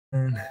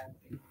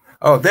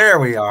Oh, there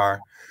we are.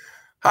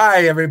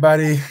 Hi,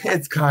 everybody.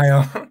 It's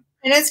Kyle. And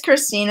it's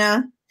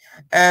Kristina.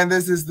 And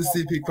this is the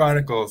CP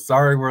Chronicles.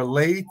 Sorry we're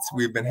late.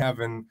 We've been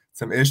having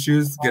some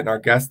issues getting our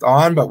guest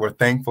on, but we're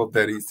thankful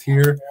that he's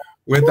here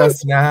with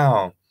us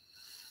now.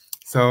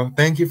 So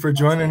thank you for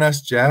joining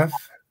us, Jeff.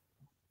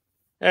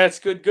 That's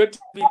good. Good to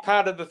be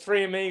part of the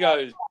Three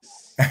Amigos.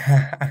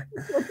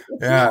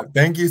 Yeah,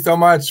 thank you so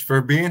much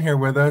for being here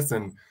with us.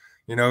 And,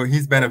 you know,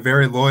 he's been a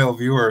very loyal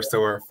viewer, so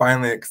we're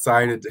finally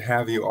excited to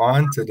have you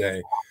on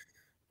today.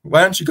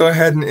 Why don't you go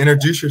ahead and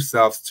introduce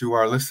yourselves to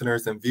our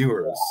listeners and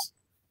viewers?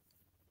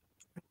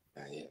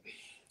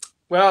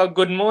 Well,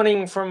 good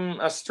morning from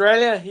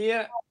Australia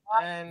here,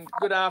 and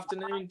good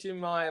afternoon to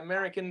my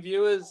American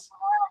viewers,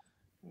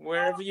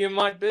 wherever you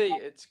might be.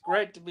 It's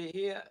great to be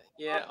here.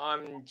 Yeah,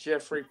 I'm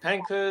Geoffrey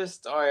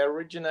Pankhurst. I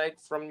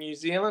originate from New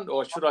Zealand,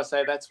 or should I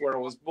say that's where I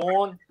was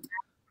born.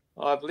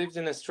 I've lived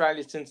in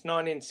Australia since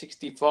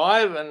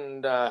 1965,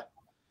 and I've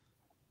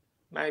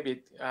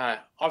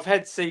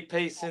had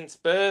CP since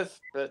birth,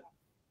 but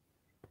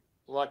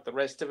like the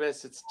rest of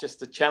us, it's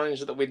just a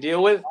challenge that we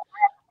deal with.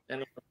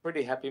 And I'm a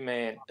pretty happy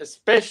man,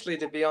 especially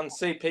to be on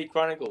CP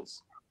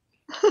Chronicles.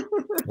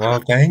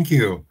 Well, thank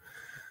you.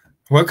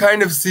 What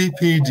kind of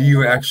CP do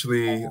you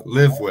actually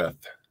live with?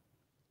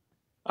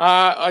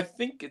 I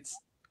think it's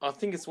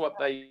what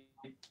they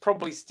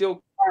probably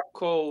still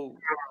call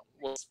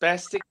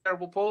spastic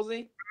cerebral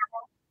palsy.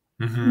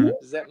 Mm-hmm.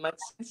 Does that make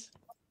sense?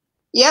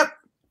 Yep.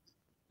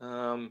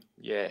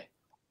 Yeah.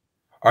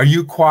 Are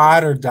you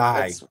quad or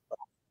die?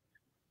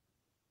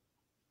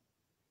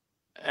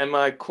 Am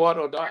I quad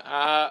or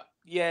die?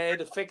 Yeah, it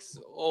affects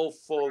all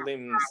four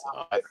limbs,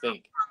 I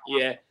think.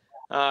 Yeah.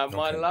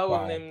 My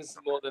lower limbs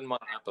more than my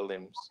upper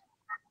limbs.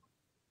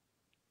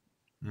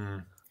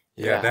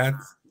 Yeah,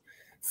 that's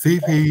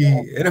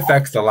CP. It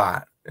affects a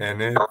lot,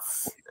 and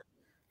it's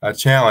a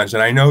challenge.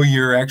 And I know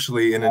you're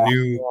actually in a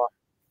new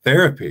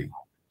therapy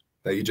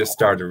that you just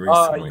started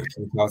recently.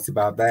 Can you tell us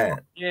about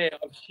that? Yeah,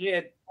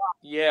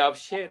 I've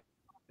shared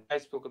on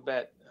Facebook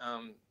about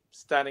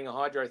starting a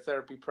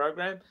hydrotherapy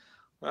program.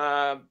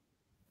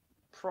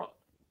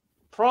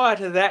 Prior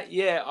to that,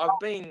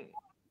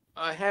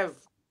 I have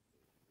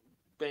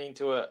been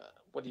to a,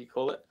 what do you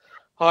call it,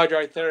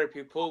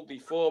 hydrotherapy pool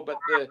before, but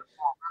the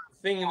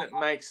thing that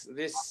makes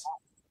this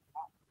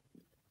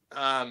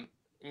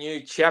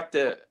new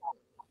chapter,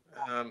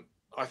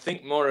 I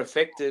think, more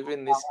effective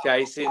in this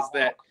case is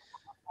that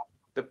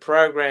the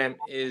program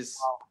is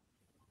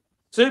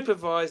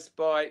supervised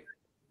by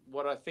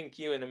what I think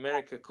you in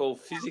America call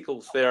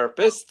physical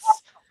therapists.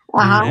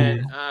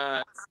 And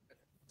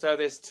so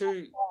there's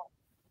two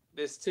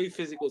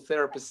physical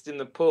therapists in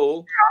the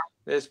pool.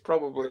 There's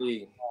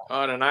probably,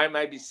 I don't know,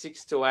 maybe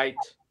 6 to 8,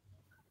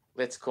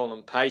 let's call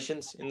them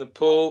patients in the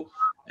pool.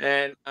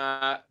 And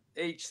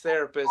each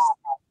therapist,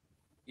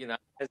 you know,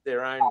 has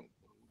their own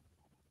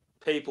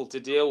people to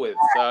deal with.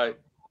 So,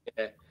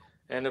 yeah.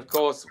 And of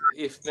course,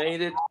 if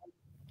needed,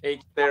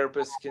 each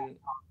therapist can,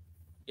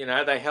 you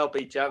know, they help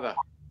each other.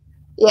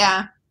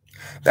 Yeah.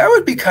 That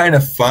would be kind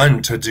of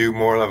fun to do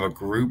more of a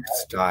group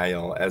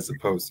style as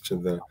opposed to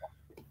the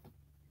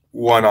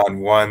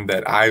one-on-one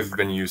that I've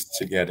been used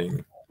to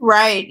getting.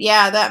 Right.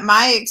 Yeah. That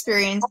my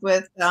experience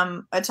with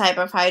a type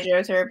of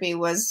hydrotherapy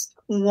was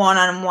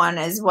one-on-one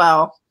as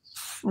well.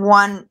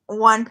 One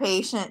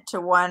patient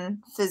to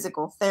one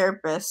physical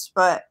therapist,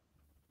 but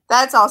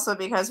that's also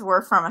because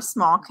we're from a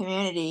small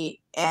community,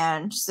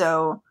 and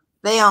so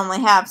they only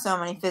have so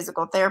many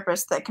physical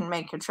therapists that can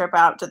make a trip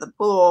out to the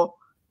pool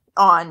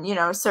on, you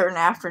know, certain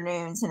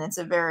afternoons, and it's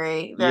a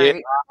very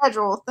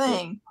scheduled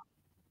thing.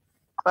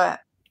 But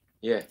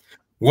yeah.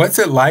 What's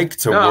it like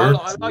to work?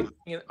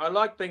 I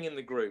like being in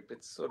the group.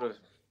 It's sort of,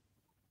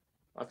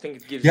 I think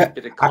it gives you a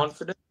bit of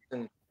confidence.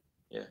 And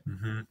yeah.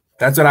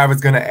 That's what I was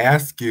going to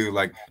ask you.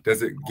 Like,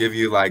 does it give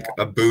you like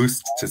a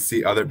boost to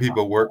see other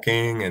people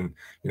working and,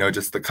 you know,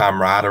 just the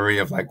camaraderie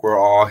of like, we're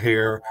all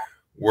here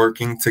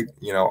working to,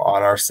 you know,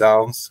 on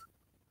ourselves?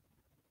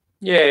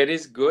 Yeah, it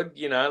is good.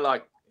 You know,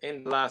 like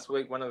in last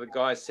week, one of the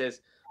guys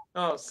says,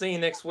 "Oh, see you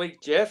next week,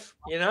 Jeff."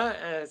 You know,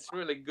 and it's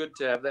really good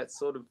to have that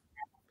sort of,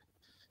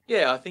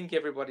 I think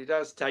everybody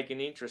does take an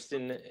interest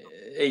in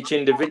each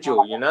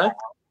individual, you know?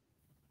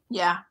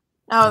 Yeah.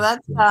 Oh,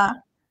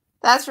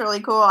 that's really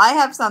cool. I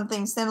have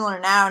something similar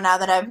now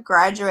that I've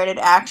graduated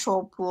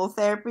actual pool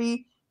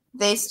therapy.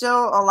 They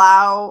still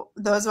allow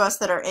those of us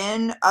that are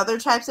in other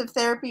types of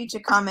therapy to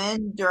come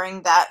in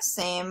during that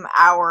same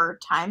hour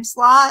time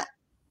slot.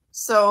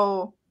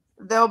 So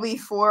there'll be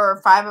 4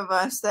 or 5 of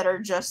us that are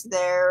just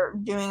there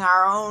doing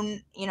our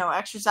own, you know,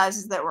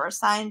 exercises that were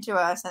assigned to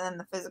us, and then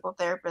the physical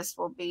therapist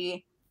will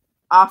be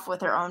off with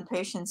their own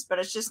patients. But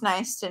it's just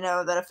nice to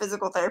know that a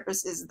physical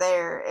therapist is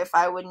there if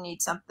I would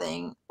need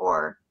something,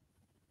 or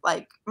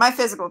like my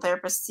physical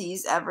therapist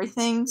sees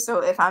everything.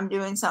 So if I'm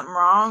doing something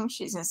wrong,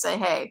 she's going to say,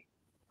 "Hey,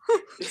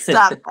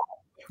 stop."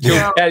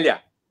 She'll tell you.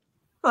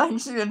 Like,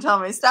 she's going to tell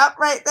me, "Stop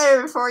right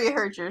there before you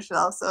hurt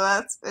yourself."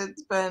 So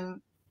it's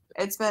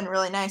been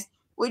really nice.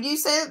 would you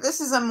say that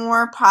this is a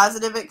more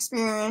positive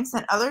experience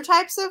than other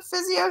types of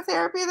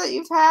physiotherapy that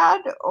you've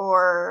had,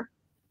 or?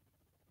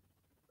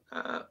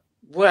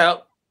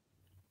 Well,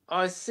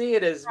 I see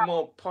it as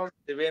more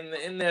positive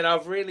in that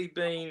I've really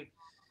been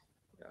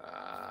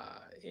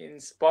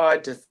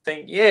inspired to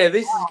think, yeah,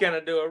 this is going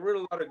to do a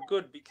real lot of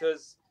good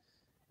because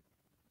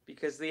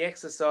the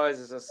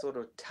exercises are sort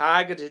of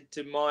targeted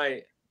to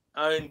my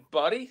own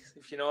body,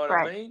 if you know what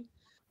I mean,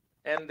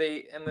 and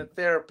the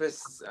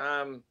therapists,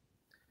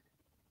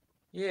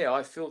 yeah,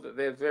 I feel that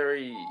they're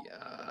very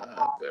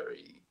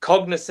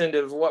cognizant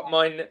of what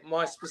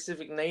my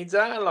specific needs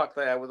are, like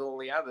they are with all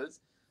the others,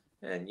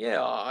 and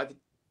I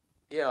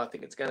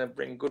think it's going to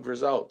bring good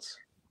results.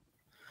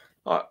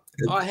 I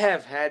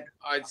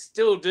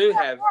still do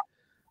have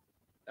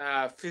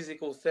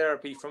physical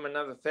therapy from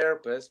another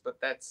therapist, but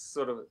that's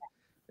sort of,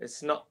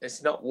 it's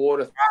not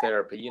water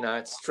therapy, you know,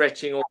 it's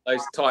stretching all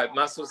those tight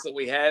muscles that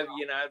we have,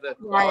 you know, the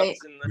quads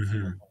and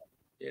the,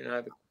 you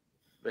know,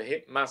 the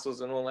hip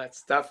muscles and all that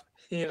stuff,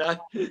 you know.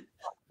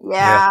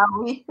 Yeah,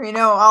 we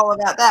know all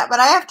about that. But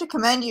I have to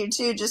commend you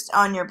too, just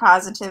on your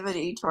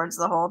positivity towards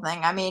the whole thing.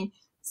 I mean,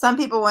 some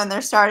people, when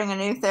they're starting a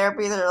new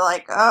therapy, they're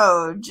like,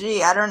 oh,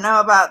 gee, I don't know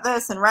about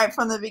this. And right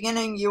from the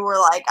beginning, you were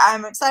like,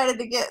 I'm excited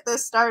to get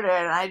this started.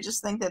 And I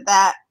just think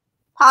that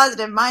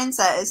positive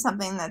mindset is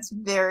something that's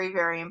very,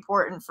 very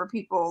important for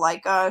people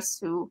like us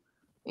who,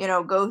 you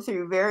know, go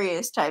through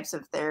various types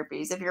of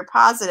therapies. If you're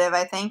positive,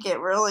 I think it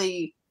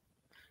really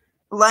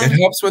it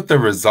helps with the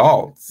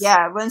results.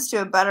 Yeah, it lends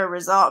to a better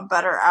result,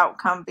 better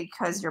outcome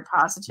because you're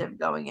positive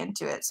going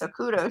into it. So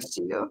kudos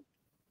to you.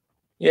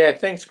 Yeah,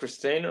 thanks,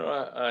 Kristina.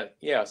 I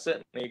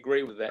certainly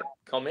agree with that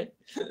comment.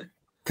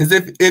 Because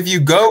if you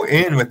go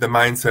in with the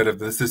mindset of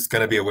this is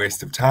going to be a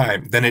waste of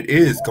time, then it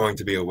is going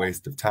to be a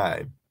waste of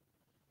time.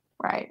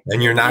 Right.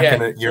 And you're not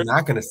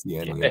gonna see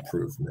any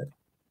improvement.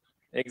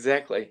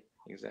 Exactly.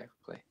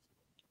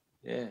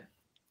 Yeah.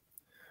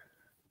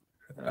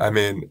 I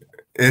mean,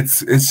 it's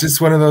just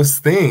one of those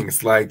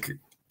things. Like,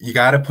 you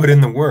got to put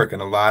in the work,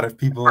 and a lot of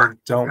people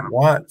don't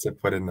want to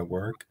put in the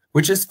work,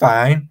 which is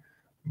fine.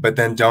 But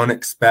then don't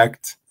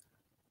expect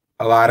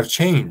a lot of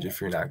change if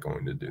you're not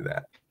going to do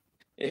that.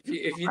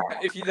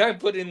 If you don't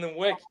put in the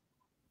work,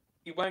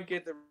 you won't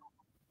get the.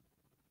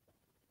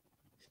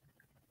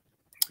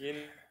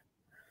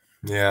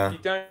 Yeah. You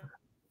don't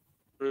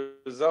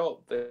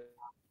result there.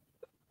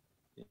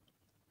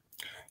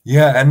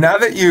 Yeah, and now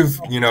that you've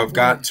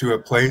got to a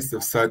place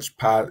of such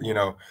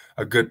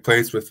a good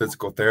place with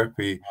physical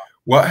therapy,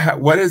 what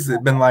has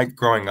it been like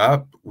growing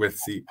up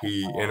with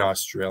CP in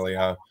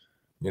Australia,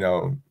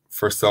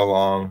 for so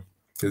long?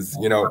 Because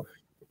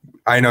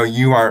I know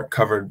you aren't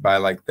covered by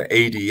like the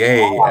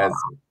ADA as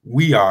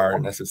we are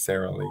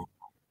necessarily.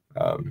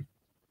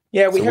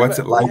 What's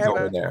it like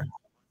over there?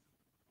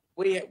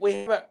 We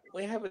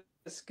have a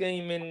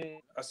scheme in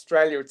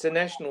Australia. It's a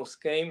national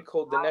scheme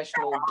called the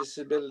National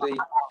Disability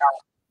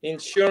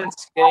Insurance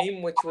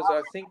Scheme, which was,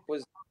 I think,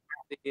 was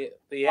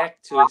the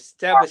act to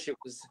establish it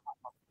was,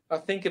 I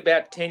think,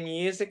 about 10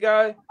 years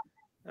ago.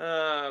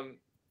 And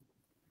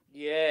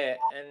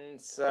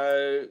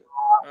so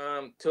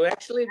to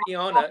actually be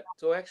on it,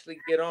 to actually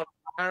get on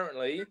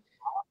currently,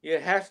 you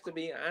have to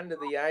be under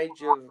the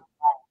age of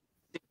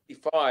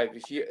 65.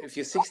 If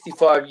you're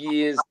 65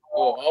 years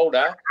or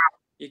older,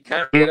 you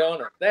can't get on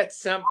it. That's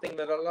something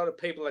that a lot of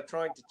people are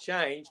trying to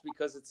change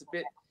because it's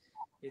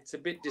a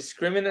bit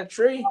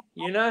discriminatory,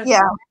 you know.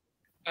 Yeah.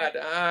 But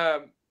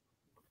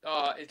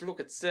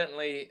it's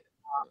certainly,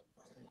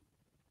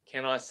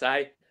 can I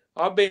say,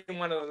 I've been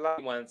one of the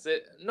lucky ones.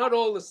 Not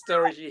all the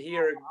stories you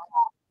hear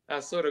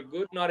are sort of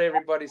good. Not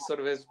everybody sort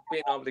of has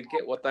been able to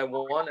get what they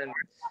want, and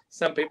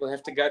some people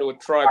have to go to a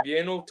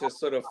tribunal to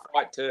sort of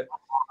fight to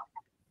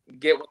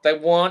get what they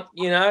want,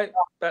 you know.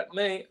 But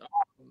me,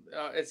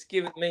 it's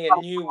given me a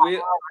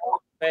new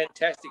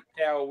fantastic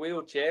power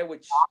wheelchair,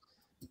 which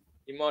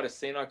you might have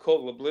seen. I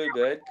call the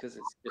Bluebird because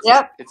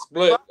it's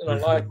blue, and I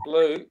like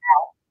blue.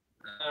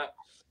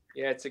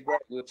 It's a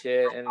great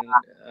wheelchair, and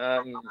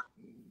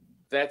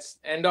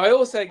and I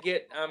also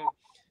get a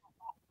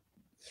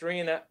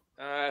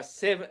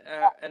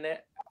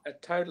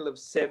total of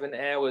 7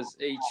 hours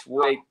each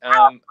week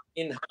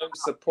in-home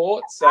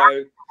support.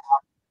 So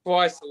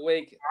twice a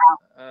week,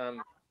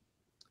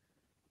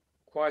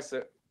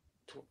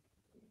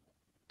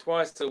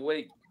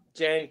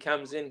 Jan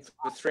comes in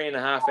for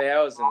 3.5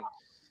 hours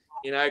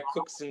and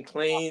cooks and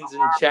cleans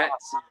and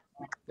chats.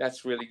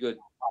 That's really good.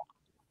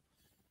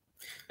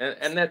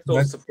 And that's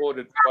all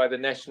supported by the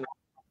National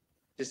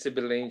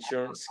Disability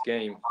Insurance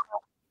Scheme.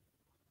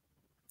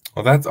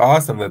 Well, that's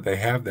awesome that they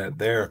have that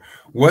there.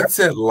 What's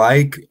it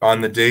like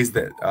on the days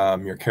that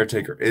your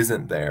caretaker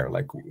isn't there?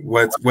 Like,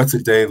 what's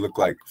a day look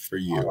like for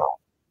you?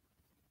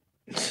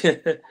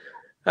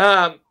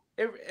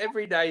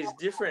 Every day is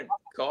different,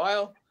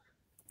 Kyle.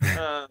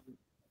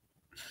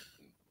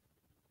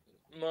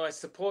 My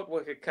support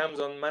worker comes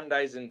on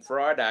Mondays and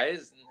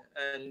Fridays,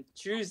 and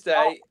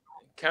Tuesday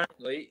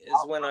currently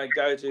is when I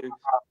go to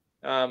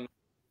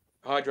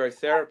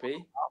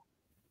hydrotherapy,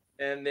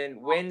 And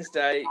then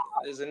Wednesday,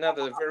 there's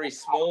another very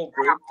small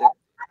group that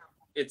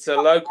it's a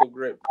local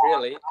group,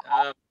 really,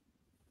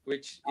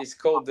 which is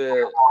called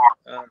the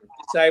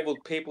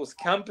Disabled People's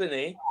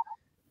Company.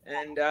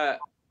 And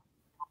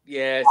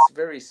yeah, it's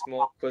very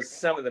small because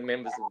some of the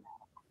members have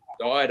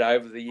died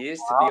over the years,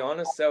 to be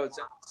honest. So it's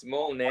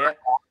small now.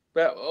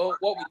 But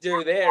what we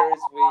do there is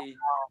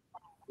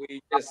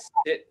we just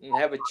sit and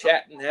have a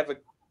chat and have a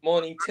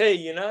morning tea,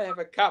 you know, have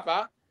a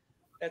cuppa.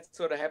 That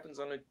sort of happens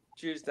on a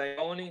Tuesday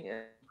morning.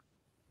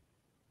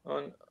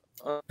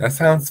 That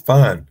sounds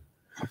fun.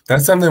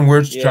 That's something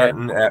we're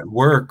starting at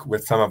work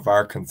with some of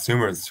our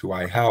consumers who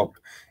I help,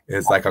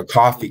 is like a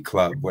coffee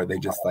club where they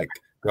just like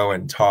go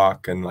and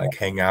talk and like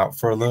hang out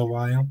for a little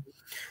while.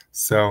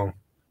 So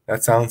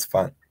that sounds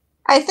fun.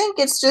 I think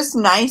it's just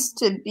nice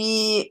to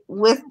be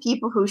with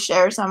people who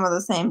share some of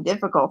the same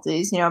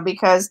difficulties, you know,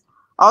 because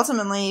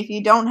ultimately, if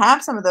you don't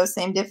have some of those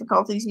same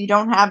difficulties, you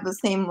don't have the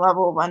same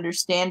level of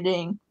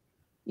understanding,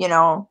 you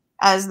know,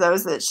 as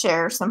those that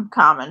share some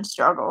common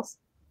struggles.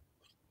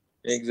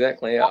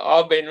 Exactly.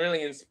 I've been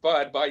really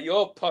inspired by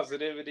your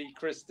positivity,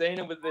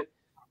 Kristina, with the,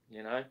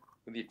 you know,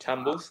 with your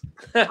tumbles.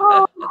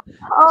 oh,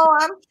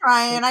 I'm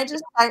trying. I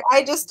just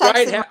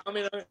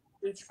texted.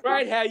 It's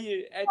great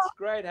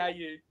how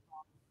you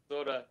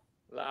sort of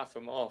laugh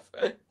them off.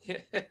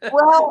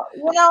 Well,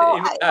 you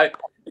know, it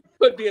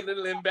could be a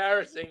little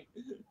embarrassing.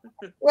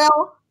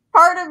 Well,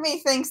 part of me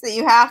thinks that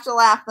you have to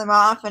laugh them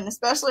off, and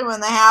especially when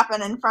they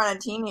happen in front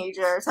of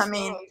teenagers. I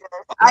mean,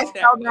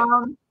 exactly.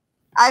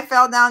 I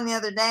fell down the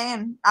other day,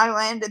 and I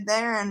landed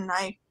there, and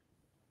I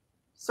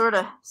sort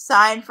of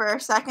sighed for a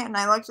second, and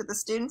I looked at the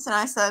students, and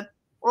I said,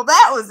 "Well,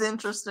 that was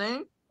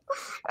interesting."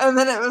 And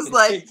then it was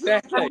like,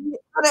 exactly. Then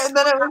it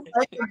was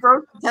like it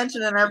broke the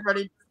tension, and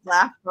everybody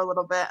laughed for a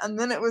little bit. And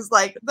then it was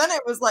like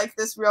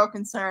this real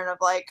concern of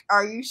like,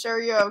 "Are you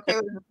sure you're okay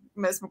with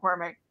Miss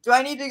McCormick? Do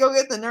I need to go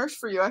get the nurse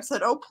for you?" I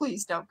said, "Oh,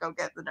 please don't go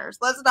get the nurse.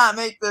 Let's not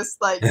make this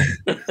like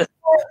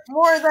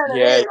more than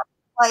it is."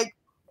 Like,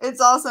 it's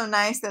also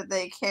nice that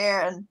they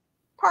care, and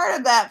part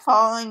of that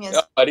following is.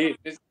 Oh, it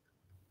is.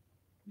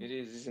 It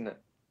is, isn't it?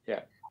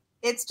 Yeah.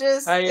 It's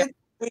just. Hey,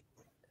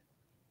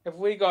 have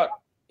we got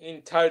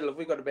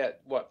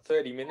about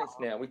 30 minutes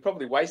now? We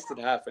probably wasted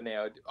half an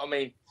hour. I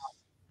mean,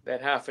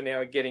 that half an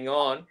hour getting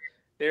on.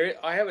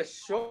 I have a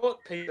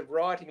short piece of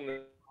writing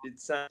that I did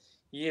some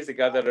years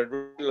ago that I'd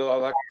really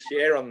like to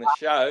share on the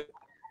show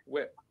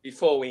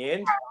before we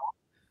end.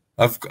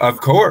 Of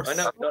course. I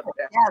know.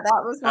 Yeah,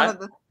 that was one of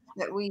the things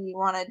that we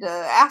wanted to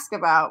ask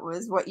about,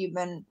 was what you've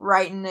been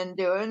writing and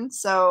doing.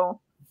 So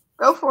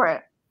go for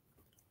it.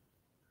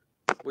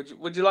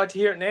 Would you like to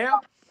hear it now?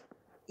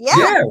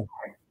 Yeah.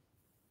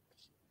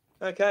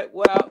 Okay.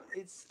 Well,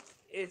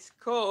 it's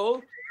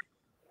called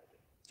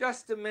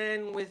Just a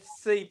Man with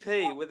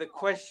CP with a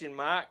question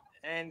mark,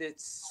 and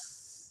it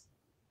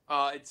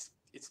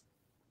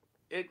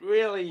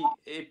really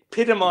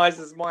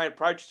epitomizes my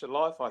approach to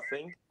life, I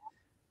think.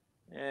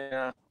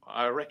 And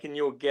I reckon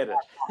you'll get it.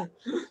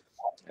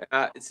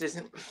 It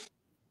says,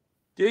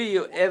 do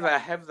you ever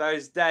have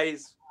those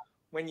days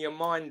when your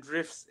mind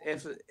drifts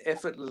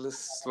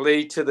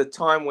effortlessly to the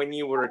time when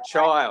you were a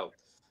child?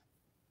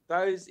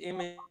 Those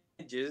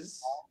images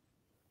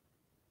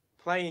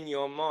play in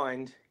your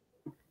mind.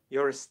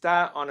 You're a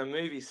star on a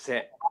movie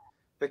set.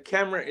 The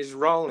camera is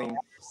rolling.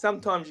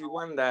 Sometimes you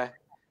wonder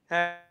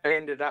how you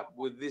ended up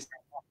with this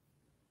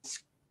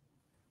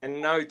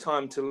and no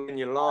time to learn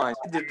your lines.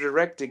 Did the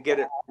director get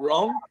it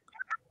wrong?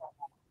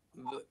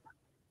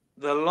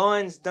 The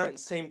lines don't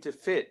seem to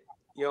fit.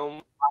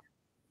 You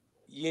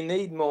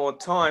need more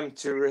time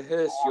to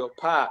rehearse your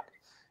part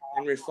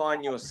and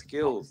refine your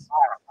skills.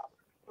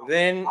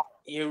 Then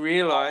you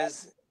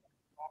realize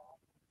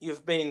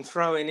you've been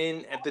thrown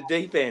in at the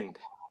deep end.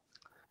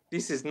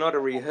 This is not a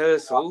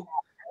rehearsal.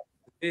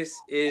 This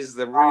is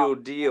the real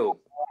deal.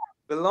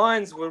 The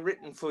lines were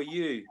written for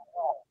you.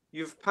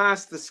 You've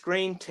passed the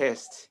screen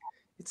test.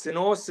 It's an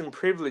awesome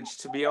privilege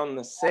to be on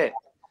the set.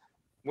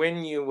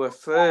 When you were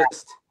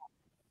first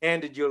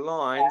handed your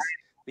lines,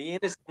 the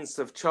innocence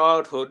of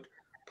childhood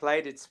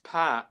played its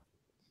part.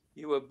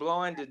 You were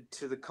blinded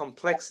to the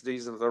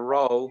complexities of the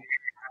role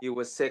you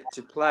were set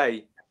to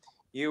play.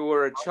 You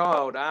were a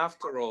child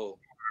after all.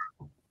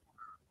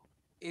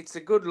 It's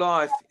a good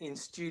life in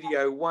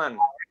Studio One.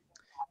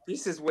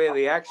 This is where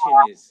the action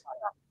is.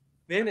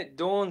 Then it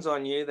dawns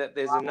on you that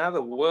there's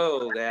another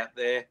world out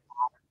there.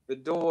 The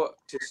door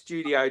to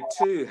Studio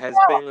 2 has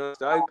been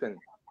left open.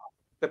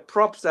 The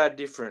props are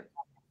different.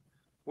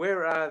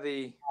 Where are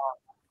the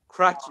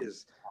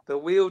crutches, the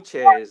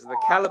wheelchairs, the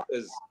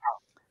calipers?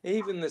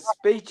 Even the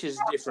speech is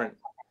different.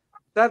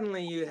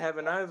 Suddenly you have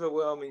an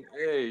overwhelming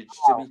urge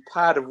to be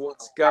part of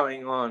what's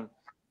going on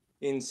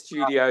in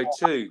Studio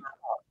 2.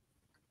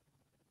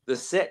 The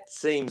set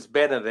seems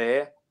better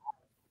there.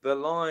 The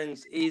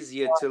lines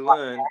easier to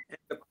learn. And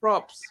the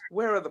props,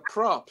 where are the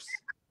props?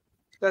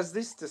 Does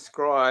this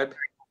describe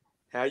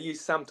how you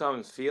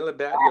sometimes feel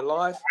about your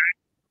life?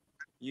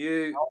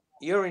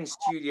 You're in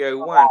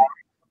Studio One.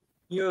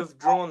 You have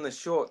drawn the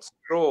short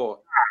straw.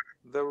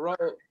 The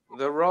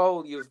the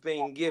role you've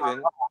been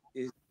given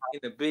is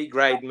in a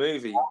B-grade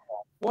movie.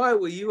 Why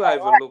were you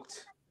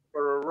overlooked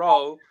for a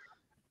role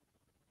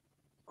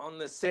on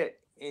the set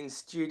in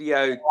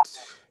Studio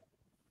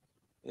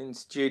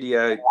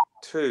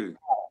 2?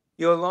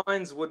 Your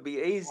lines would be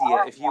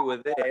easier if you were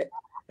there,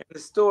 and the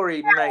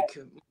story make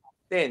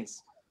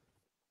sense,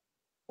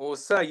 or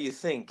so you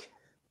think.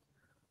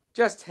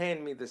 Just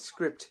hand me the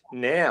script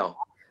now.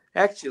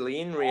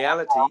 Actually, in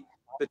reality,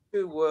 the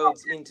two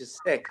worlds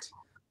intersect.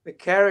 The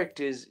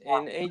characters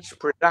in each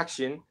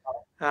production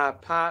are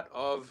part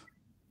of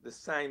the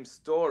same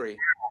story,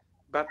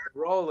 but the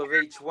role of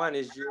each one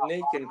is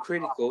unique and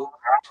critical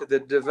to the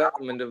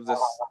development of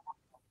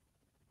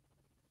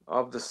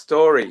the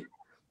story.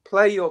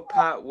 Play your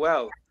part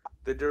well.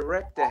 The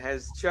director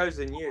has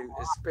chosen you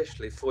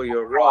especially for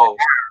your role.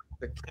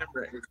 The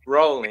camera is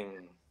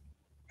rolling.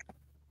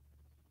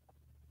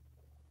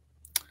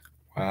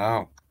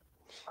 Wow.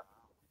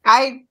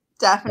 I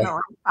definitely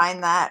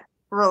find that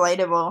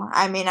relatable.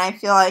 I mean, I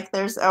feel like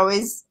there's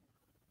always,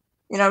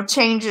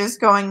 changes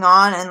going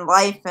on in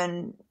life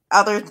and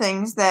other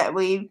things that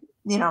we,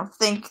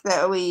 think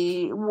that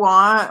we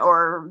want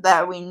or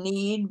that we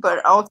need.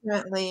 But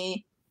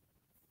ultimately,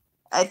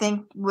 I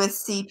think with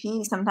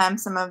CP,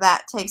 sometimes some of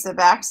that takes a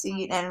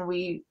backseat and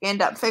we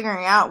end up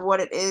figuring out what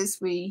it is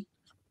we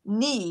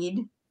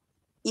need,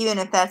 even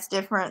if that's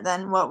different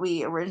than what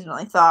we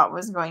originally thought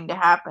was going to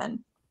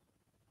happen.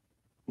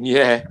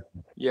 Yeah.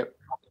 Yep.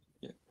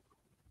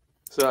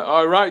 So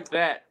I wrote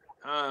that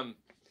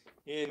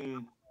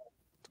in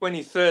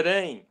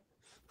 2013,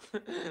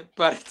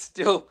 but it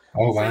still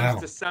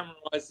seems to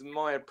summarize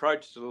my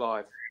approach to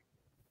life.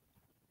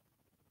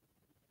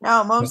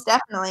 No, most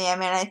definitely. I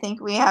mean, I think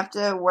we have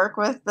to work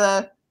with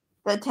the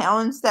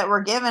talents that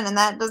we're given, and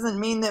that doesn't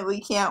mean that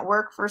we can't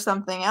work for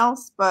something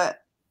else.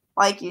 But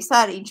like you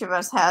said, each of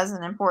us has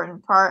an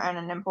important part and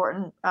an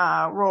important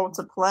role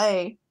to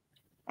play,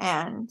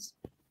 and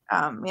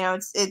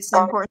it's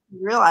important to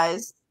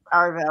realize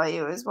our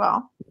value as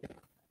well.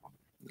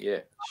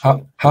 Yeah.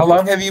 Sure. How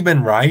long have you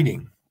been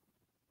writing?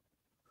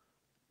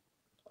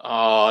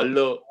 Oh,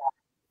 look,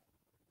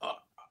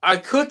 I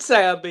could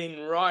say I've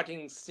been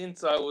writing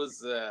since I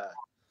was a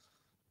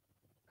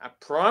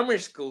primary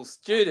school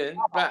student,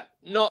 but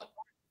not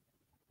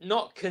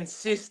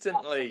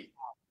consistently.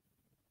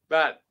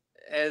 But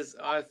as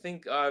I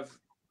think I've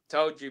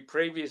told you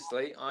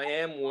previously, I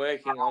am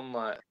working on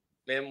my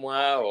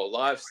memoir or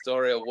life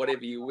story or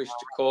whatever you wish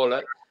to call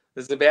it.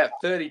 There's about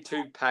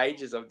 32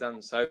 pages I've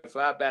done so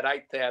far, about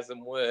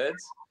 8,000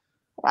 words.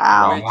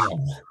 Wow. Which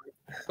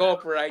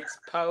incorporates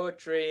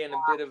poetry and a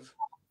bit of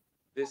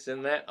this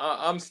and that.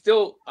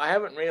 I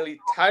haven't really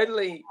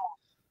totally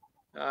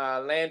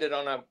landed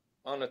on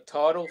a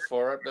title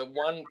for it, but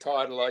one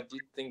title I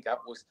did think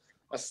up was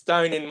A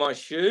Stone in My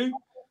Shoe,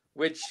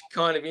 which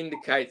kind of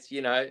indicates,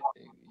 you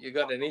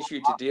got an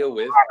issue to deal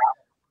with.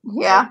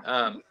 Yeah.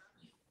 And,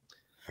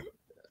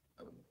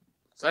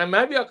 so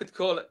maybe I could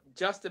call it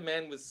Just a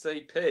Man with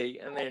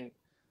CP and then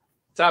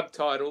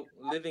subtitle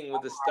Living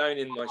with a Stone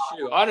in My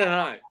Shoe. I don't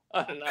know.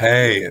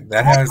 Hey,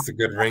 that has a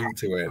good ring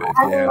to it, if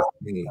you ask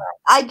me.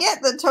 I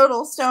get the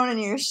total stone in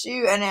your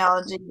shoe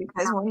analogy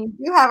because when you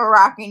do have a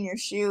rock in your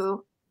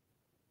shoe,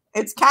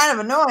 it's kind of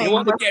annoying. You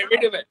want to get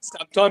rid of it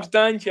sometimes,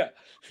 don't you?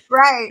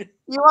 Right.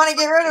 You want to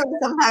get rid of it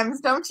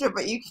sometimes, don't you?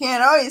 But you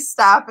can't always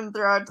stop and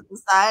throw it to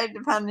the side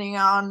depending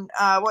on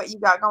what you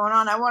got going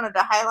on. I wanted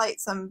to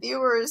highlight some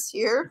viewers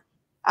here.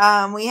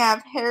 We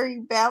have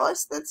Harry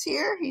Ballas that's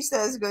here. He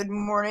says, "Good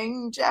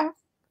morning, Jeff."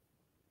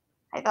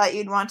 I thought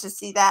you'd want to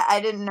see that. I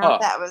didn't know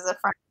if that was a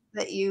friend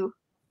that you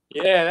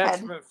that's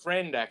from a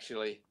friend,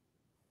 actually.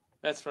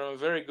 That's from a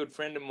very good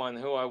friend of mine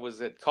who I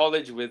was at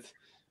college with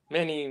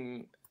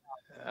many,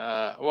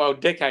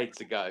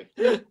 decades ago.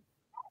 About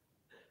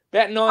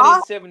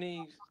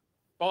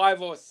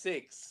 1975 or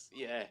 6,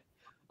 yeah.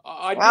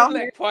 I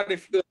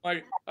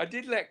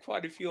did let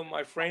quite a few of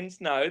my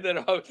friends know that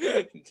I was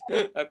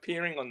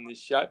appearing on this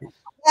show.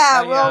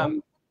 Yeah,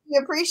 we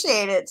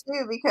appreciate it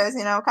too because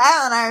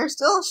Kyle and I are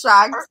still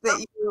shocked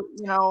that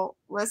you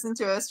listen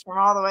to us from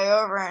all the way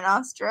over in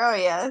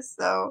Australia.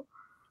 So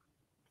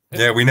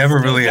yeah, we never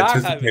really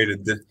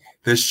anticipated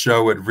this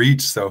show would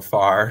reach so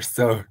far.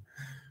 So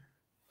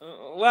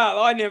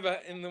well, I never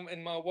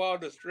in my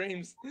wildest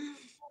dreams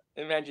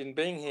imagined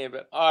being here,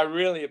 but I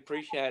really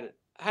appreciate it.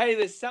 Hey,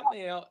 there's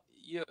something else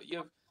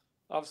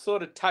I've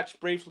sort of touched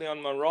briefly on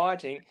my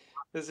writing.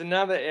 There's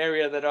another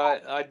area that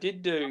I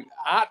did do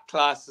art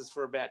classes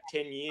for about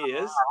 10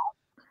 years.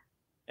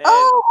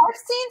 I've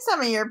seen some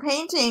of your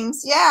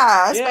paintings.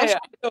 Yeah, especially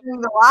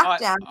during the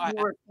lockdown.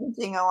 You were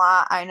painting a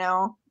lot, I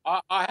know.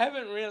 I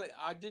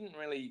didn't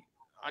really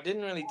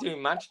do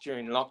much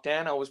during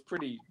lockdown. I was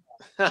pretty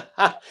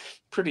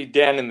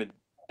down in the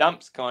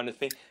dumps kind of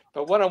thing.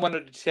 But what I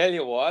wanted to tell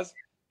you was,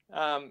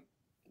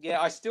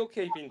 I still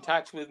keep in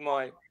touch with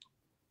my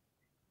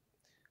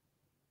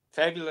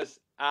fabulous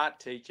art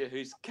teacher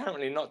who's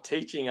currently not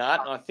teaching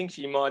art, and I think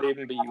she might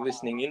even be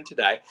listening in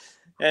today.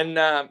 And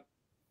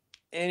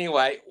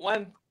anyway,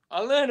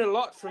 I learned a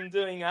lot from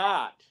doing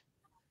art.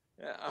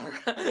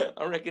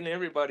 I reckon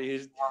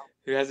everybody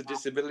who has a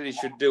disability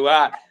should do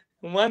art.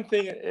 And one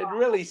thing, it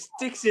really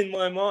sticks in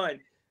my mind.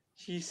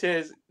 She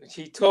says,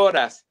 she taught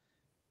us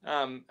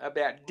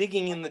about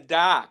digging in the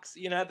darks.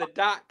 You know, the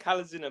dark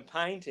colours in a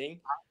painting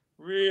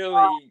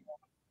really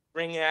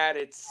bring out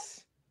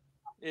its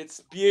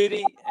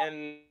beauty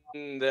and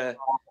the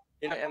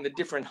and the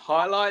different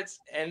highlights.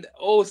 And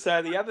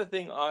also the other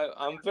thing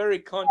I'm very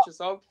conscious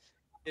of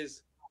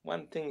is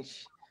one thing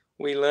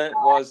we learnt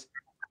was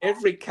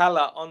every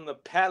colour on the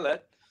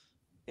palette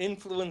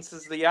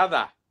influences the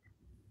other.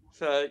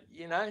 So,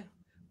 you know,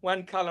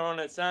 one colour on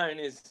its own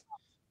is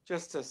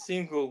just a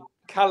single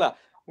colour.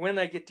 When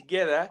they get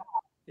together,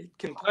 it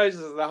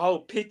composes the whole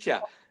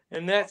picture.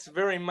 And that's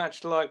very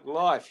much like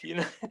life, you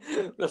know.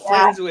 The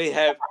friends we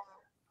have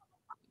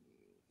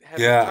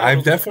yeah,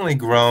 I've definitely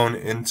grown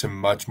into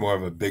much more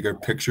of a bigger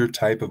picture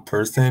type of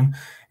person.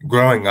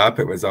 Growing up,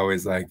 it was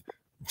always like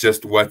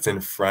just what's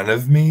in front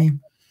of me,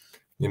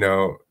 you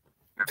know,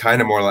 kind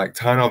of more like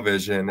tunnel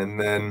vision. And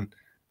then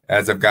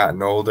as I've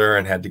gotten older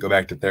and had to go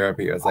back to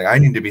therapy, I was like, I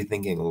need to be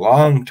thinking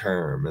long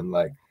term and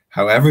like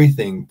how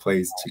everything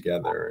plays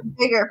together.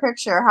 Bigger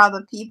picture, how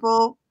the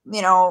people,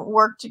 you know,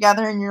 work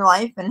together in your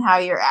life and how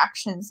your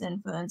actions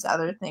influence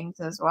other things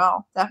as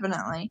well.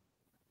 Definitely.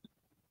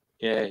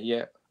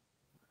 Yeah.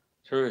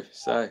 True.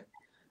 So,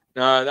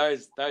 no,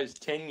 those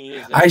 10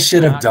 years. I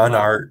should have done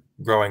art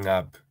growing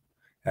up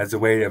as a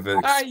way of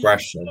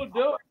expression. You can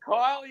still do it,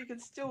 Kyle. You can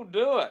still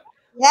do it.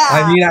 Yeah.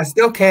 I mean, I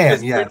still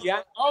can. Yeah.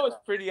 I was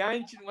pretty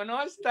ancient when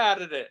I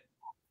started it.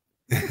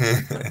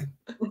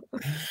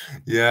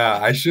 Yeah,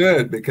 I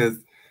should,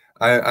 because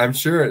I'm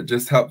sure it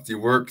just helps you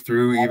work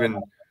through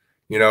even,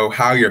 you know,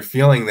 how you're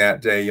feeling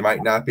that day. You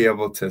might not be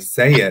able to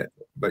say it,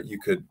 but you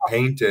could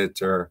paint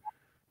it or,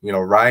 you know,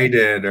 write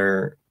it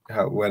or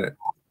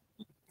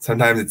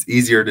sometimes it's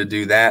easier to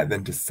do that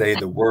than to say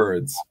the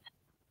words.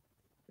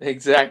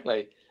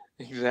 Exactly.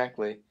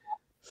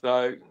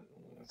 So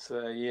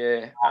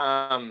yeah.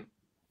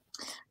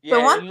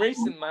 In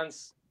recent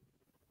months,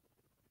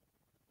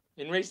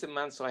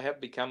 I have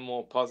become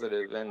more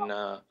positive, and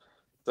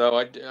so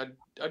I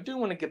do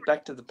want to get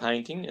back to the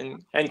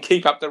painting and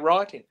keep up the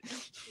writing.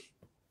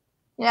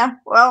 Yeah,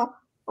 well,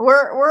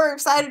 we're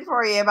excited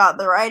for you about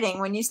the writing.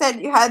 When you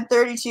said you had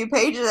 32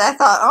 pages, I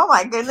thought, oh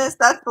my goodness,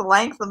 that's the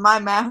length of my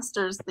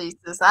master's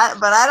thesis.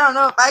 But I don't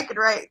know if I could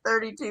write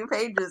 32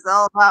 pages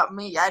all about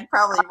me. I'd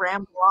probably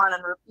ramble on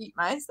and repeat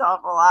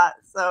myself a lot.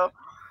 So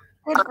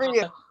good for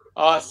you.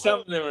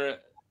 Some of them are,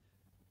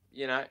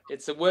 you know,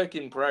 it's a work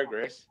in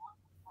progress.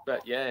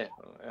 But yeah,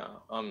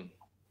 I'm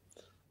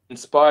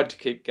inspired to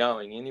keep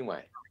going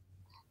anyway.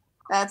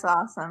 That's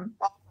awesome.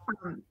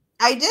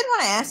 I did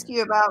want to ask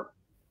you about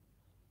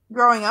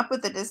growing up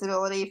with a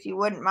disability, if you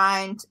wouldn't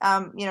mind.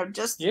 You know,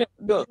 just being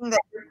that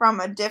you're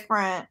from a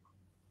different,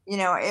 you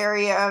know,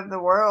 area of the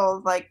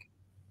world, like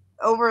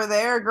over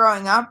there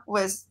growing up,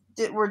 were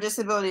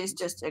disabilities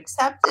just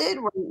accepted?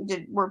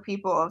 Were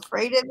people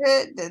afraid of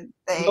it?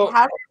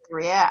 How did they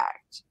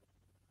react?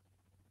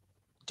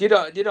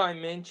 Did I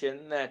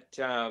mention that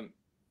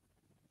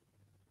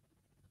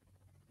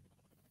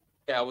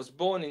I was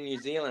born in New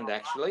Zealand,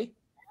 actually.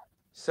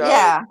 So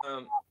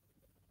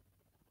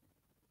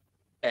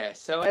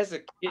so as a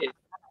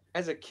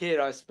kid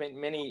I spent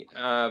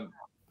a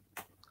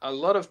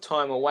lot of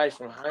time away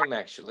from home,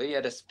 actually,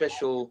 at a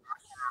special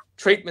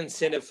treatment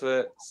center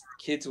for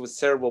kids with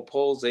cerebral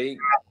palsy.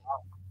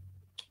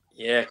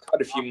 Yeah,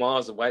 quite a few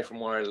miles away from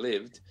where I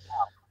lived.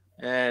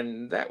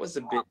 And that was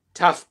a bit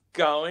tough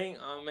going.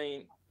 I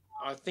mean,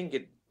 I think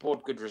it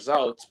brought good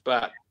results,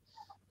 but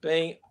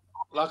being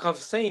like, I've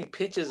seen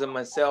pictures of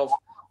myself.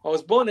 I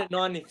was born in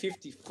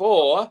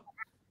 1954,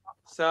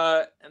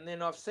 and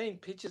then I've seen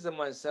pictures of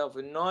myself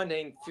in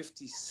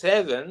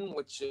 1957,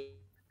 which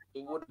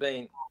would have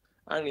been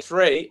only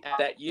 3 at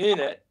that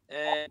unit.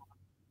 And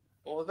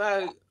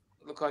although,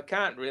 look, I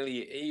can't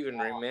really even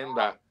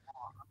remember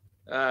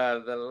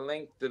the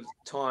length of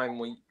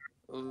time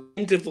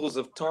intervals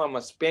of time I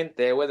spent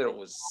there, whether it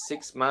was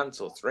 6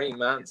 months or 3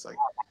 months.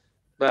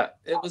 But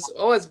it was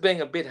always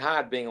being a bit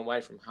hard being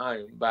away from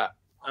home. But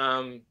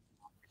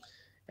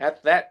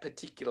at that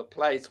particular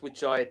place,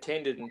 which I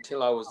attended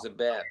until I was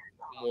about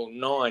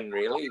 9,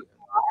 really,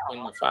 when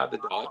my father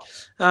died,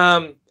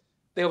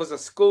 there was a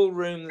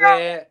schoolroom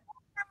there,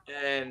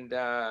 and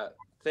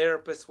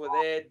therapists were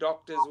there,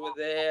 doctors were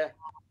there.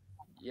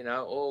 You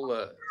know, all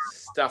the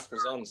stuff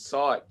was on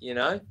site. You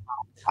know.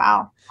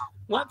 Wow.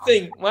 One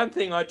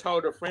thing I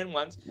told a friend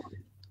once,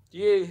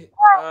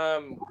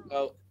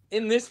 well,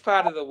 in this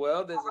part of the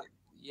world, there's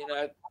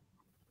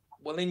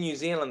well, in New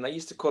Zealand, they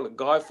used to call it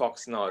Guy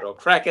Fawkes night or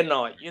cracker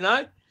night, you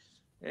know,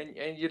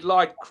 and you'd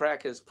light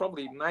crackers,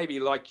 maybe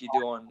like you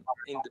do on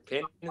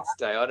Independence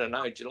Day. I don't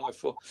know, July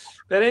 4th.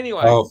 But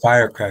anyway. Oh,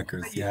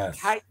 firecrackers,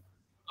 yes.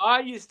 I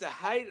used to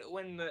hate it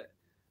when the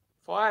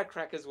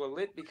firecrackers were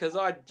lit because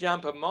I'd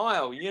jump a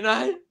mile, you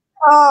know.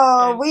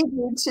 Oh, we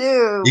do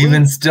too.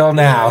 Even still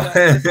now.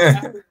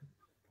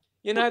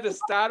 You know the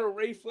startle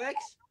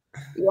reflex?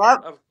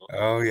 Yep.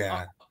 Oh,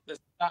 yeah.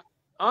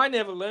 I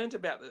never learned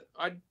about it.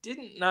 I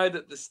didn't know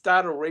that the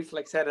startle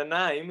reflex had a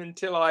name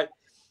until I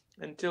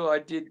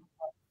did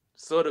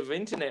sort of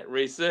internet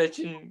research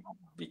and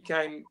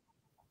became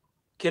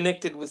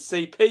connected with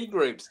CP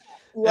groups.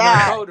 Yeah. And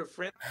I told a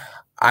friend.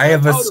 I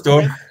have a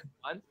story.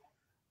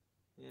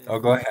 Oh,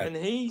 go ahead. And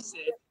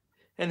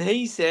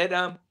he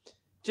said,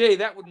 gee,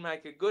 that would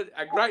make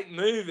a great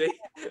movie.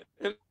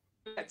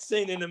 That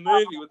scene in a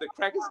movie with the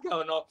crackers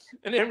going off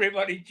and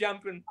everybody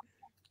jumping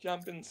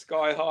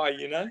sky high,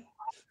 you know.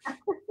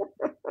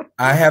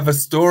 I have a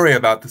story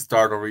about the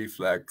startle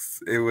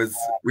reflex. I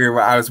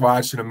was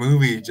watching a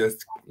movie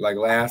just like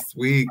last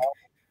week,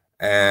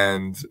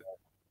 and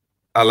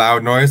a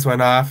loud noise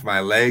went off. My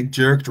leg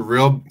jerked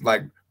real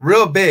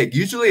big.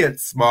 Usually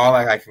it's small,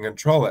 like I can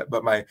control it,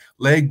 but my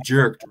leg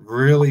jerked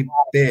really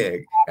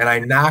big, and I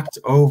knocked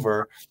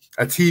over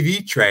a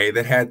TV tray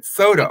that had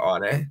soda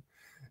on it.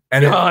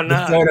 And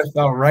the soda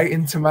fell right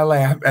into my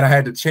lap, and I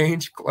had to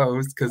change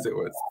clothes because it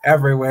was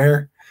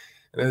everywhere.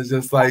 And it was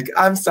just like,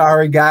 I'm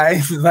sorry,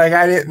 guys. Like,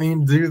 I didn't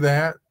mean to do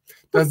that.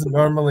 Doesn't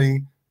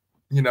normally,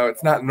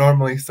 it's not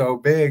normally so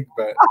big,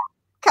 but.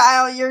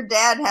 Kyle, your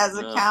dad has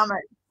a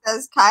comment. It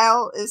says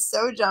Kyle is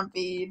so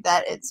jumpy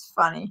that it's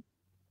funny.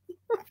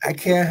 I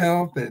can't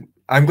help it.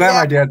 I'm glad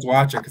my dad's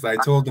watching, because I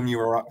told him you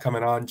were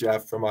coming on,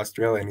 Jeff, from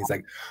Australia, and he's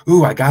like,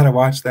 ooh, I got to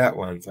watch that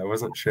one. So I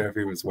wasn't sure if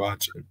he was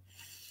watching.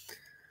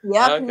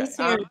 Yep, he's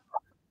here.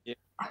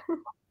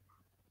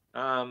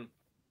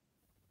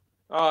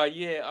 Oh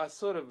yeah, I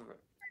sort of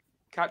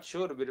cut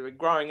short a bit of it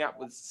growing up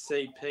with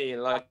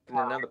CP, like in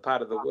another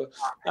part of the world.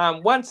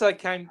 Once I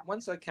came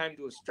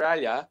to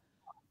Australia,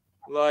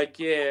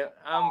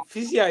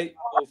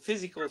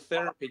 physical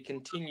therapy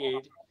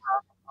continued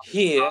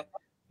here.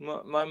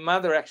 My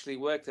mother actually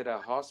worked at a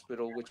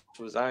hospital which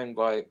was owned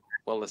by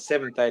the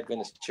Seventh-day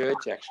Adventist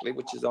Church, actually,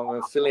 which is I'm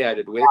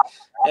affiliated with,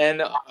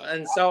 and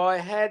so I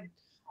had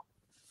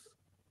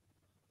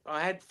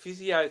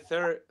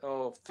physiotherapy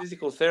or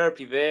physical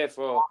therapy there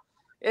for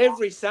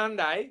every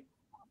Sunday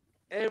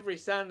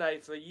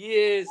for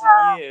years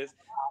and years.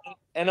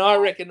 And I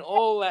reckon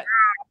all that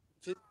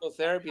physical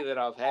therapy that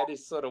I've had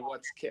is sort of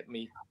what's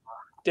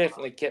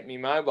definitely kept me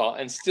mobile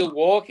and still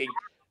walking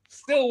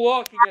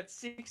at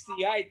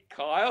 68,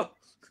 Kyle.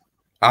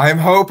 I'm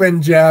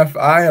hoping, Jeff.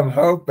 I am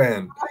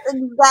hoping. That's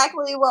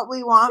exactly what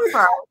we want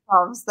for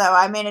ourselves, though.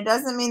 I mean, it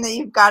doesn't mean that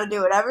you've got to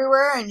do it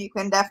everywhere, and you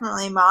can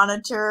definitely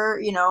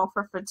monitor,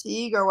 for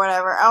fatigue or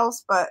whatever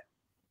else. But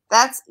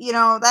that's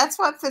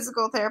what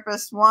physical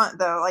therapists want,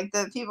 though. Like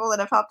the people that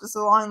have helped us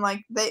along,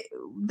 like they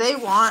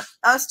want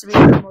us to be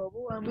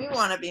mobile, and we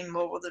want to be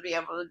mobile to be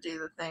able to do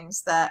the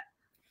things that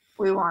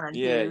we want to do.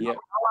 Yeah.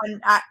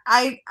 And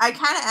I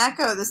kind of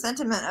echo the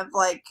sentiment of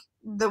like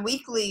the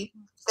weekly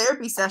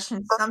therapy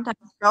sessions sometimes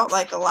felt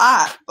like a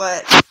lot,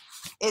 but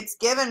it's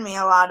given me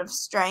a lot of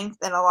strength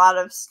and a lot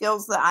of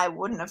skills that I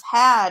wouldn't have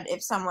had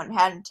if someone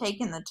hadn't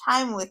taken the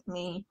time with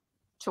me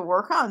to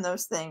work on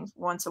those things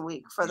once a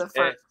week for the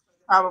first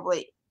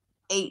probably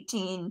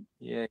 18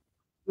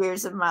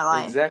 years of my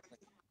life. Exactly.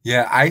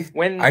 Yeah,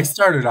 I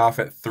started off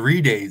at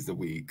 3 days a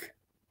week.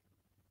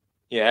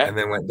 Yeah. And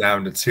then went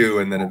down to 2,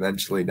 and then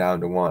eventually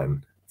down to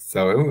 1.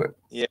 So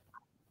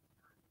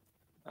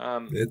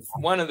it's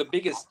one of the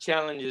biggest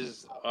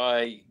challenges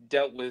I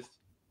dealt with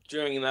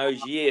during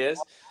those years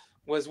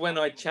was when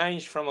I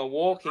changed from a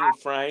walking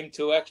frame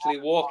to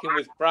actually walking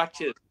with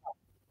crutches.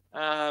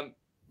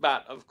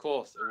 But of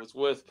course, it was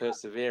worth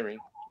persevering.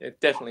 It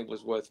definitely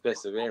was worth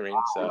persevering.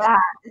 So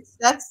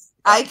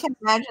I can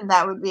imagine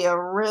that would be a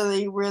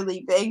really,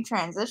 really big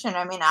transition.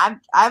 I mean,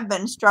 I've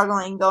been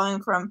struggling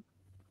going from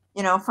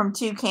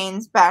 2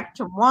 canes back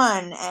to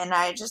 1, and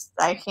I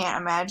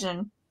can't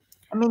imagine.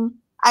 I mean,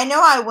 I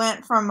know I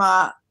went from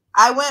a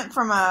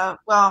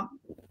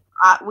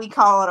we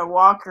call it a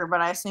walker, but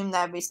I assume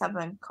that'd be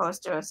something close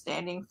to a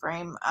standing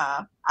frame.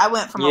 I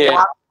went from a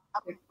walker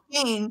to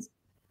canes,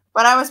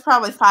 but I was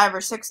probably 5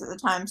 or 6 at the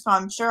time, so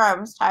I'm sure I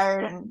was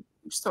tired and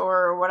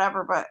sore or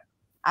whatever, but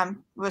I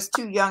was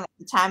too young at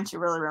the time to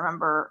really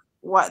remember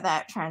what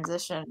that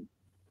transition,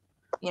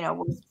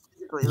 was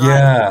physically like.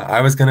 Yeah, I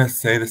was gonna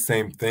say the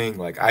same thing.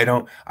 Like, I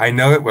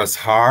know it was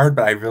hard,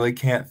 but I really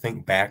can't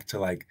think back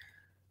to I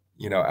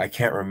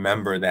can't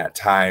remember that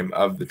time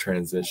of the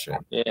transition.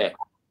 Yeah.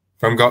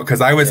 Because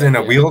I was in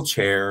a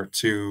wheelchair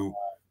to,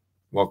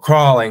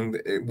 crawling,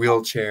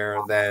 wheelchair,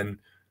 then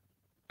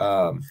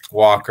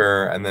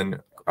walker, and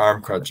then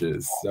arm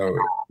crutches. So,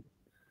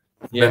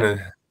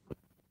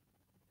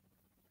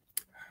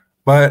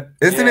 but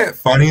isn't it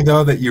funny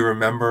though that you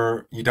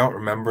don't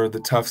remember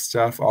the tough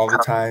stuff all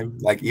the time?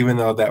 Like, even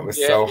though that was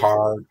so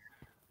hard,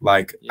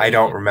 I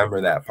don't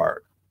remember that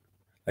part.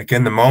 Like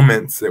in the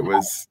moments, it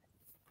was,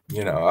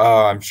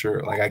 oh, I'm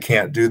sure, I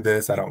can't do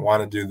this. I don't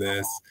want to do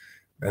this.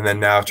 And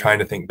then now trying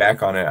to think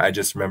back on it, I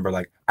just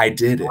remember I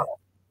did it.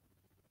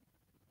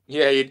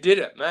 Yeah, you did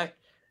it, man.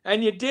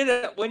 And you did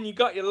it when you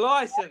got your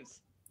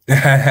license.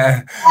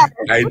 I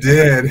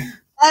did.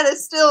 That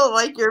is still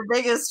your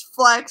biggest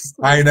flex.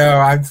 I know.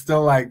 I'm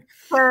still I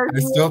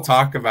still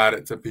talk about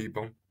it to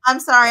people. I'm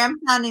sorry, I'm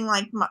sounding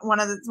like one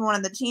of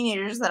the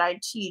teenagers that I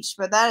teach,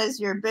 but that is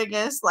your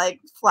biggest your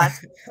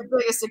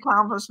biggest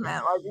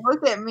accomplishment. Like,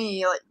 look at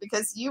me, like,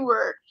 because you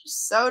worked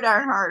so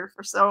darn hard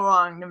for so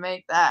long to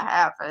make that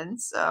happen.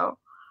 So,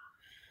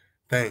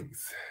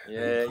 thanks.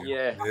 Yeah, Thank you.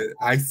 yeah.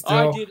 I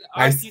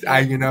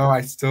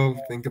still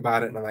think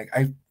about it, and I'm like,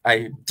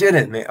 I did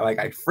it, man. Like,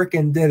 I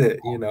freaking did it,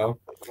 you know.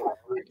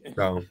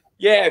 So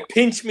yeah,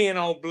 pinch me and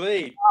I'll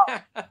bleed.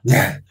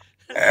 yeah.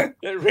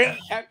 It really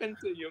happened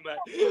to you,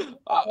 mate.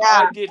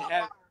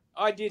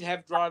 I did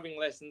have driving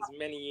lessons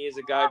many years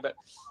ago, but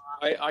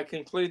I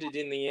concluded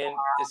in the end,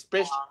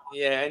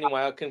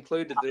 anyway, I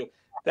concluded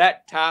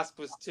that task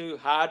was too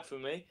hard for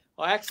me.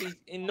 I actually,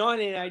 in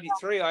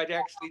 1983, I'd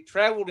actually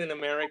traveled in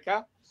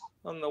America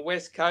on the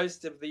west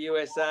coast of the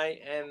USA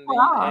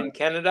and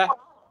Canada,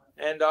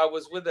 and I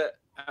was with a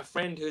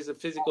friend who's a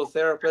physical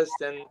therapist,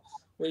 and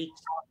we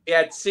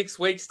had 6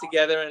 weeks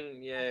together,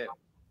 and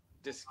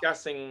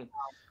discussing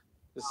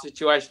the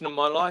situation of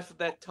my life at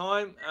that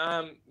time.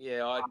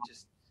 I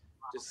just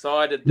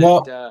decided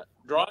that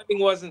driving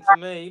wasn't for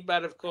me,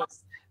 but of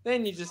course,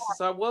 then you just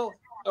decide, well,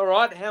 all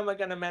right, how am I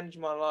going to manage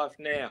my life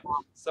now?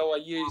 So I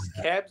use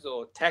cabs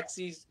or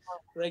taxis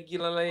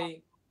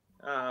regularly,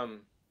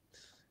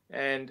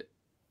 and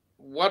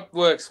what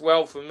works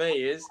well for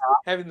me is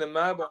having the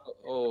mobile,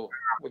 or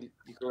what do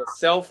you call it,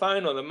 cell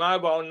phone, or the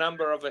mobile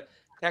number of a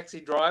taxi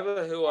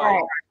driver who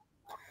I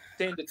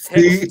send a text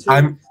to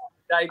the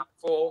day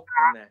before.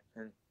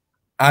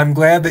 I'm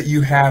glad that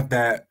you have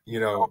that, you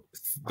know,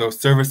 those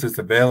services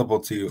available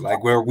to you.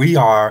 Like where we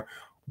are,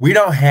 we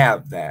don't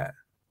have that.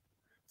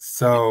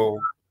 So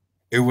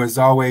it was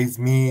always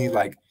me,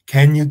 like,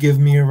 can you give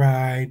me a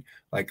ride?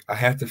 Like, I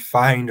had to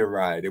find a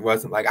ride. It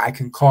wasn't like I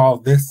can call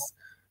this,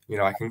 you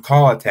know, I can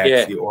call a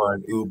taxi or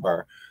an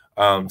Uber.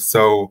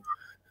 So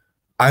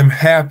I'm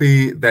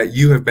happy that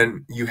you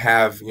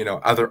have, you know,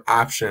 other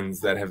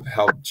options that have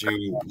helped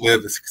you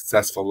live a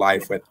successful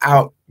life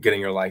without getting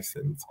your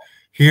license.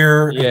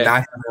 Here, not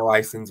having a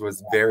license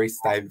was very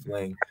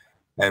stifling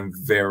and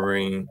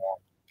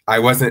I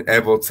wasn't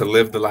able to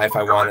live the life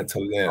I wanted to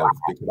live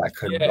because I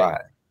couldn't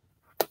drive.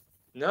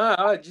 No,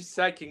 I just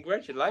say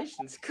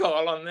congratulations,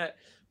 Kyle, on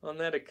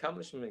that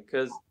accomplishment.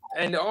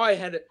 I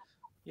had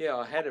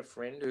a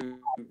friend who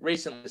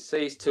recently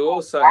deceased who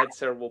also had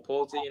cerebral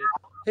palsy, and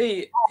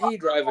he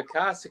drove a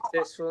car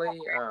successfully.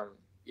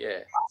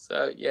 It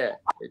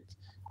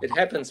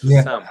happens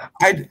for some.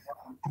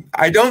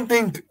 I don't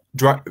think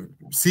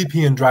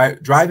CP and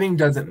driving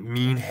doesn't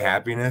mean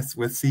happiness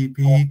with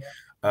CP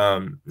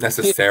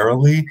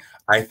necessarily.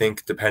 I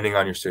think depending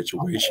on your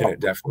situation, it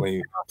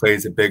definitely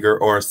plays a bigger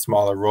or a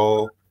smaller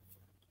role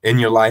in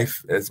your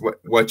life as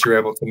what you're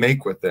able to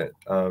make with it.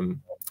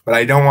 But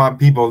I don't want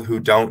people who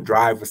don't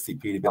drive with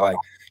CP to be like,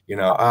 you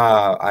know,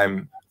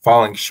 I'm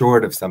falling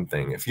short of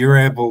something. If you're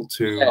able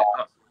to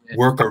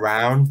work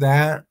around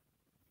that,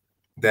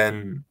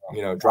 then,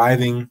 you know,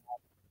 driving,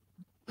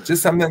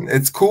 just something,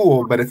 it's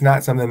cool, but it's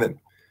not something that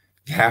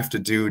you have to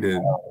do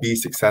to be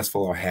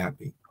successful or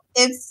happy.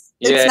 It's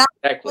not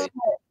exactly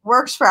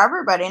works for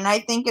everybody, and I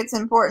think it's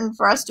important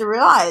for us to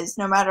realize,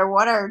 no matter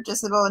what our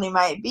disability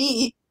might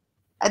be,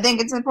 I think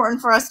it's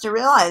important for us to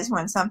realize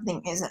when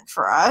something isn't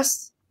for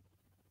us,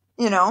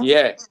 you know.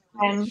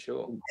 And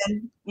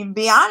you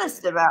be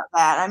honest about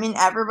that. I mean,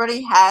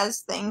 everybody has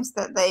things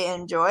that they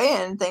enjoy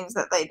and things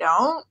that they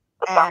don't.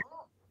 And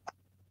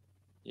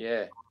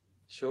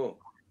for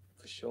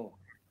sure.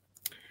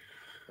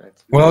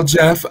 Well,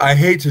 Jeff, I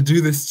hate to do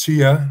this to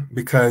you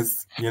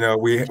because, you know,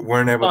 we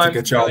weren't able to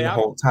get you on the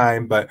whole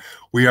time, but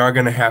we are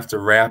going to have to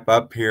wrap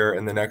up here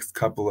in the next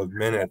couple of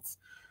minutes.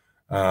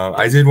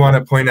 I did want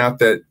to point out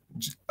that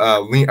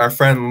our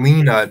friend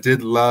Lena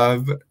did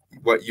love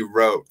what you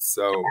wrote.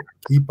 So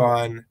keep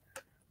on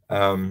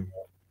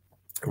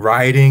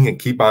writing and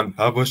keep on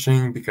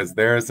publishing because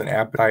there is an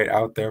appetite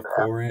out there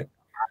for it.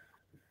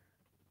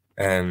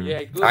 And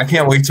I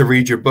can't wait to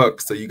read your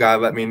book. So you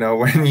gotta let me know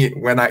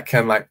when I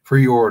can like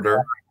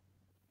pre-order.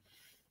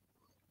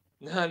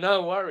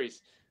 No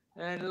worries.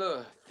 And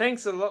look,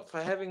 thanks a lot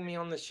for having me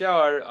on the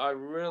show. I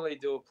really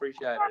do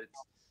appreciate it.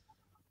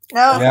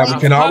 We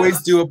can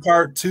always do a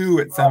part 2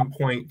 at some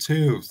point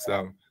too.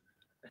 So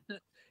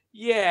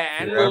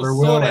and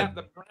we'll sort out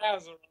the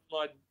browser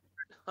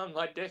on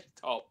my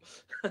desktop.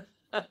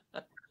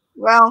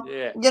 Well,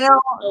 you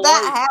know,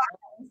 that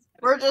happens.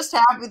 We're just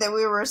happy that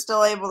we were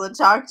still able to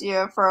talk to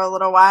you for a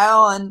little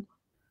while, and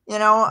you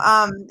know,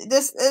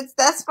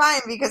 that's fine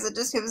because it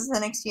just gives us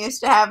an excuse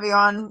to have you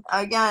on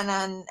again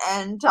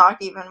and talk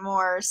even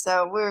more.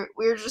 So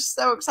we're just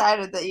so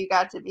excited that you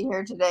got to be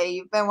here today.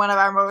 You've been one of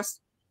our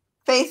most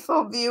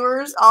faithful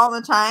viewers all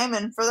the time,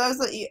 and for those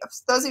of you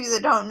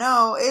that don't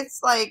know,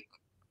 it's like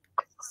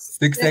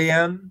 6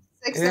 a.m.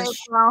 6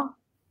 a.m.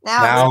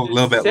 Now a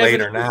little bit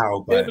later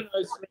now, but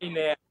 7:03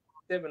 now.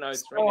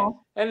 7:03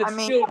 and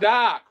it's still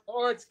dark.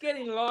 Or it's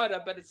getting lighter,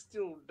 but it's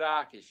still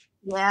darkish.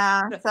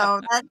 Yeah,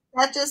 so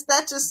that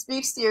just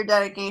speaks to your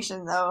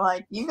dedication, though.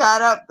 Like you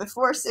got up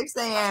before 6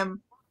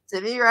 a.m. to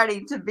be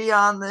ready to be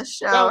on this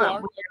show. No,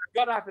 I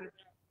got up at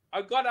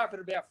I got up at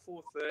about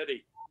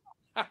 4:30.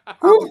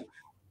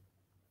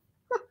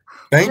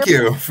 Thank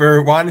you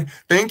for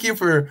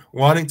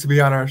wanting to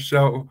be on our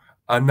show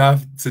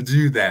enough to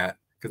do that,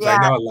 because I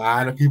know a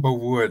lot of people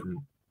wouldn't.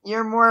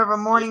 You're more of a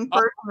morning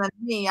person than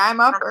me. I'm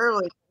up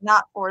early,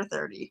 not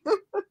 4:30.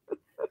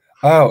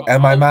 Oh,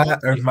 and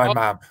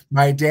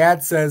my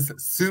dad says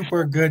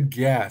super good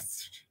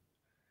guest.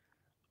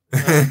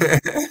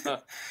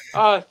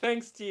 Oh,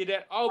 thanks to you,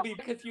 Dad. I'll be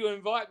back if you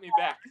invite me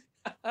back.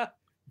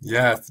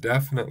 Yes,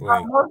 definitely.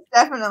 Most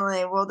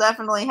definitely. We'll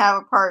definitely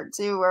have a part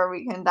 2 where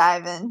we can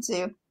dive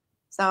into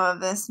some of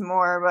this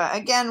more. But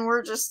again,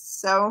 we're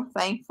just so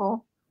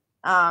thankful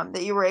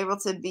that you were able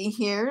to be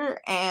here.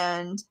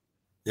 And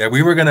yeah,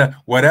 we were gonna,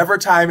 whatever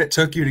time it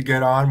took you to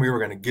get on, we were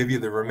gonna give you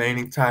the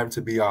remaining time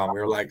to be on. We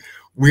were like,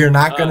 we are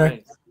not gonna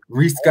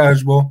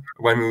reschedule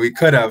when we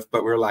could have,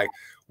 but we're like,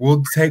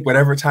 we'll take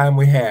whatever time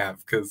we have,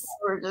 because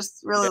we're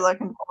just really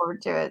looking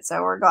forward to it.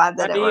 So we're glad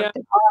that it worked.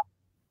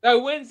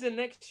 So when's the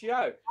next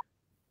show?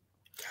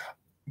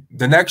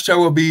 The next show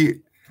will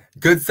be,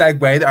 good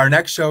segue, our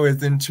next show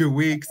is in 2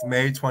 weeks,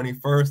 May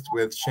 21st,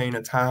 with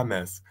Shayna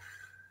Thomas.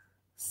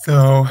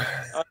 So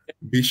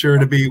be sure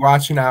to be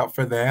watching out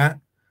for that.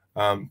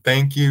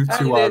 Thank you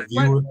to our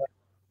viewers.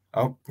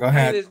 Oh, go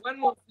ahead. Hey, there's one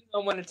more thing I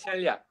want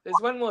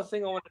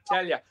to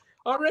tell you.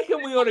 I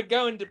reckon we ought to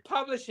go into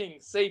publishing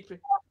the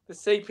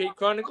CP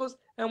Chronicles,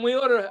 and we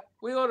ought to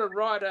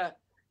write a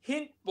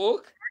hint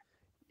book,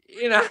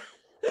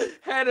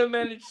 how to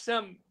manage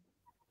some,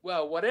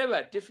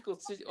 whatever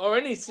difficult or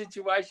any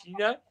situation,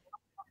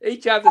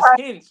 each other's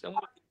hints. And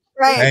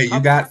hey, you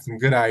got some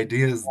good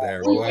ideas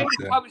there. We'll have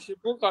to publish a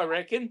book, I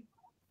reckon.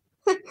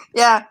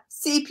 Yeah,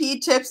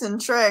 CP tips and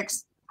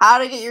tricks. How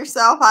to get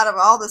yourself out of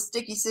all the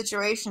sticky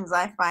situations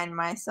I find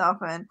myself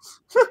in.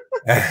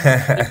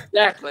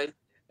 Exactly.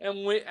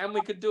 And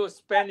we could do a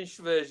Spanish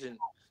version.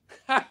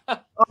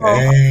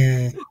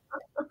 Hey.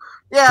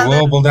 Yeah,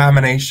 global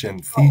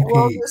domination, CP.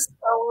 We'll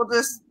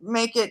just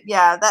make it,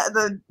 that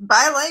the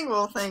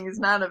bilingual thing is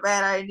not a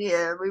bad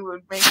idea. We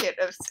would make it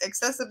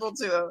accessible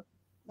to a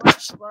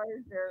much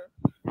larger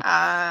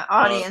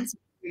audience of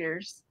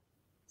readers.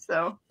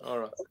 So. All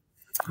right.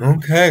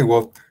 Okay,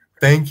 well,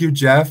 thank you,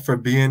 Jeff, for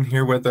being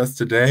here with us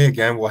today.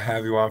 Again, we'll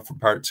have you on for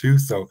part 2.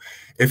 So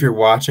if you're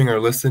watching or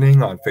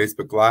listening on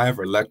Facebook Live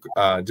or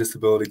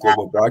Disability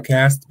Global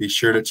Broadcast, be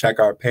sure to check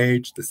our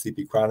page, the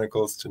CP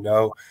Chronicles, to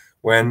know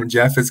when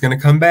Jeff is going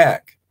to come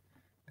back.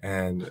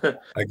 And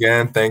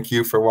again, thank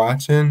you for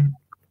watching.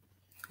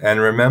 And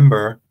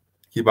remember,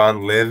 keep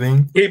on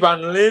living. Keep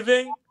on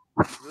living.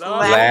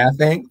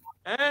 Laughing.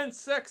 And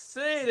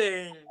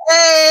succeeding.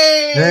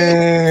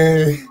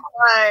 Hey!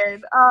 Right.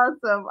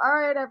 Awesome. All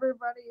right,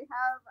 everybody.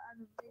 Have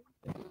an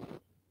amazing.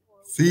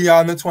 See you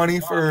on the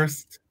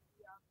 21st.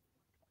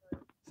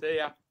 See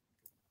ya.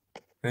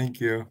 Thank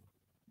you.